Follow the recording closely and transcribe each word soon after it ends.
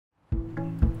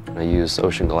I use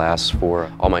Ocean Glass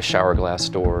for all my shower glass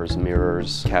doors,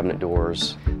 mirrors, cabinet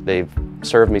doors. They've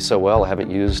served me so well, I haven't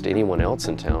used anyone else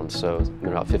in town, so it's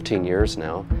been about 15 years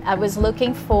now. I was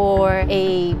looking for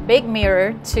a big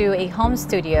mirror to a home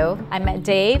studio. I met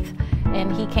Dave,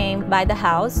 and he came by the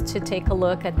house to take a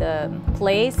look at the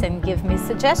place and give me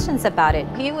suggestions about it.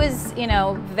 He was,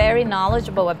 very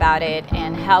knowledgeable about it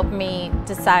and helped me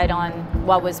decide on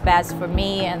what was best for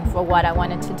me and for what I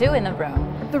wanted to do in the room.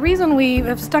 The reason we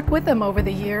have stuck with them over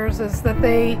the years is that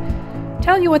they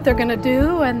tell you what they're going to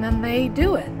do and then they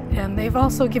do it. And they've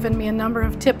also given me a number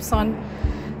of tips on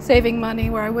saving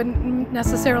money where I wouldn't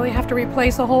necessarily have to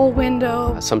replace a whole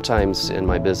window. Sometimes in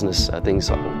my business, things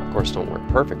of course don't work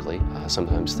perfectly.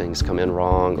 Sometimes things come in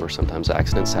wrong or sometimes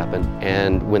accidents happen.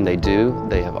 And when they do,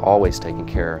 they have always taken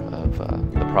care of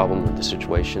the problem or the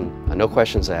situation. No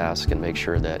questions asked, and make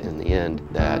sure that in the end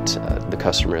that the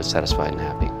customer is satisfied and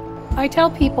happy. I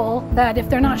tell people that if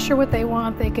they're not sure what they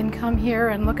want, they can come here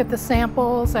and look at the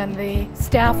samples, and the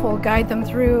staff will guide them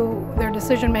through their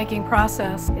decision-making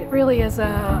process. It really is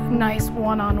a nice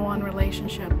one-on-one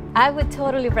relationship. I would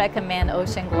totally recommend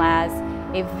Ocean Glass,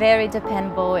 a very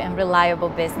dependable and reliable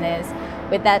business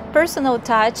with that personal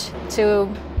touch to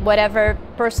whatever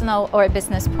personal or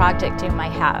business project you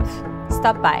might have.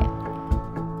 Stop by.